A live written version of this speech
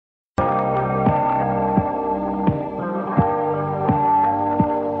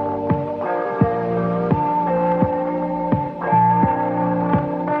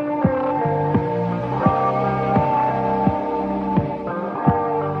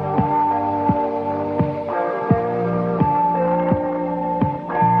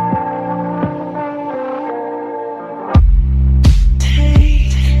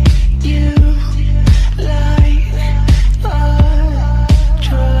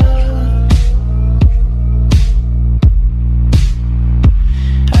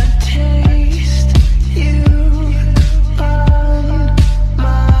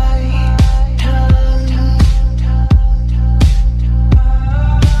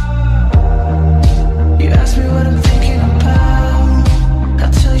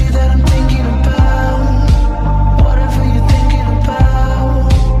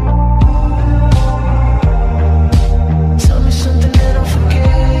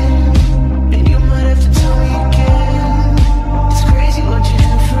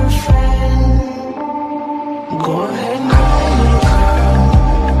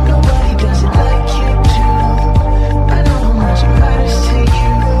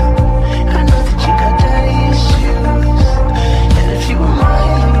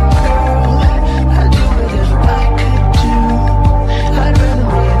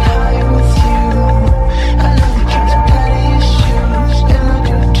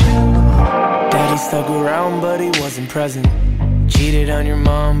around, but he wasn't present. Cheated on your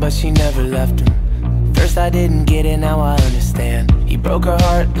mom, but she never left him. First I didn't get it, now I understand. He broke her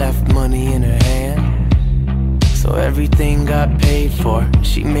heart, left money in her hand, so everything got paid for.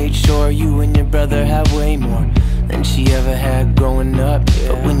 She made sure you and your brother had way more than she ever had growing up.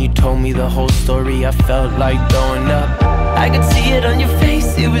 But when you told me the whole story, I felt like throwing up. I could see it on your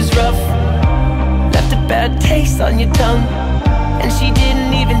face, it was rough. Left a bad taste on your tongue. And she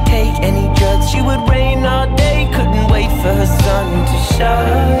didn't even take any drugs. She would rain all day, couldn't wait for her sun to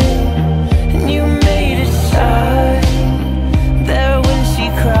shine. And you made it shine there when she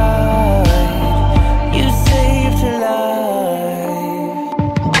cried. You saved her life.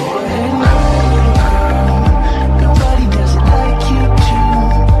 Go ahead and cry. Nobody does it like you do.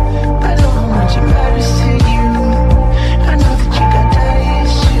 I know how much it matters to you. I know that you got daddy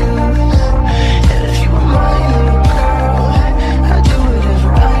issues. And if you were my little girl, I'd do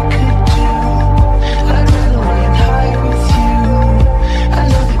whatever I could do. I'd run away and hide with you. I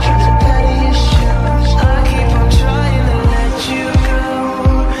know that you got daddy issues. I keep on trying to let you go.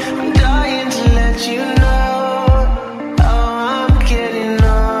 I'm dying to let you know how I'm getting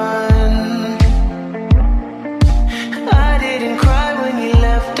on. I didn't cry when you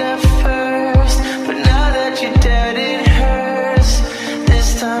left at first, but now that you're dead it hurts. This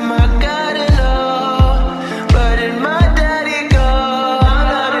time I gotta know, where did my daddy go? I'm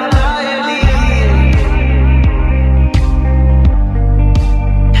not entirely here.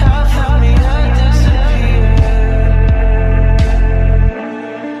 How me I disappear.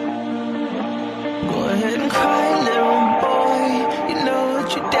 Go ahead and cry, little boy. You know what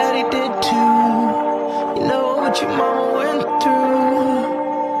your daddy did too. You know what your mama went